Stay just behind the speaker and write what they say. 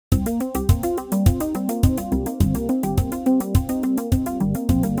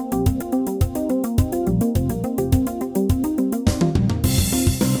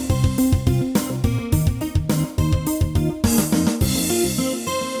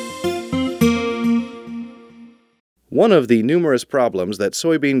One of the numerous problems that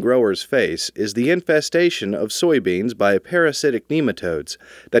soybean growers face is the infestation of soybeans by parasitic nematodes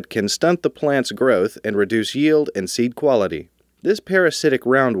that can stunt the plant's growth and reduce yield and seed quality. This parasitic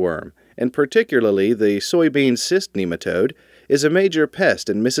roundworm, and particularly the soybean cyst nematode, is a major pest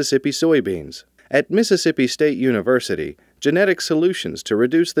in Mississippi soybeans. At Mississippi State University, genetic solutions to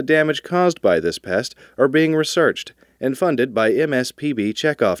reduce the damage caused by this pest are being researched and funded by MSPB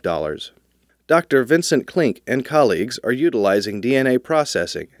checkoff dollars. Dr. Vincent Klink and colleagues are utilizing DNA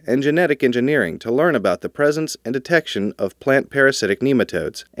processing and genetic engineering to learn about the presence and detection of plant parasitic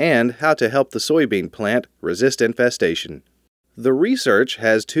nematodes and how to help the soybean plant resist infestation. The research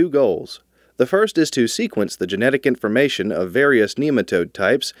has two goals. The first is to sequence the genetic information of various nematode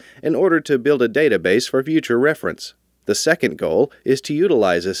types in order to build a database for future reference. The second goal is to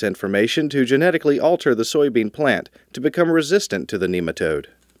utilize this information to genetically alter the soybean plant to become resistant to the nematode.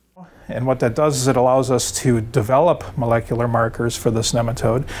 And what that does is it allows us to develop molecular markers for this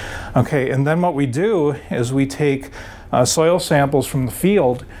nematode. Okay, and then what we do is we take soil samples from the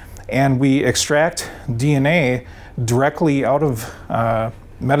field and we extract DNA directly out of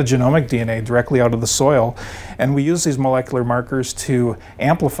metagenomic DNA directly out of the soil, and we use these molecular markers to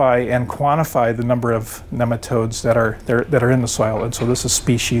amplify and quantify the number of nematodes that are in the soil. And so this is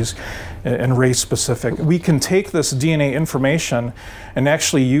species and race specific. We can take this DNA information and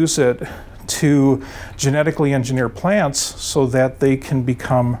actually use it to genetically engineer plants so that they can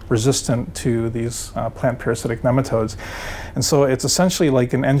become resistant to these plant parasitic nematodes. And so it's essentially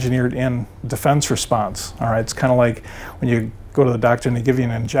like an engineered-in defense response. All right, it's kind of like when you go to the doctor and they give you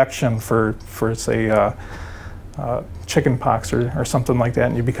an injection for say, chicken pox or something like that,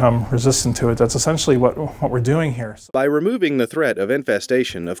 and you become resistant to it. That's essentially what we're doing here. By removing the threat of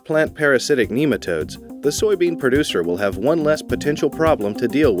infestation of plant parasitic nematodes, the soybean producer will have one less potential problem to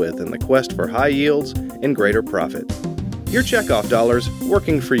deal with in the quest for high yields and greater profit. Your checkoff dollars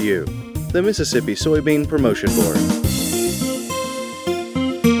working for you. The Mississippi Soybean Promotion Board.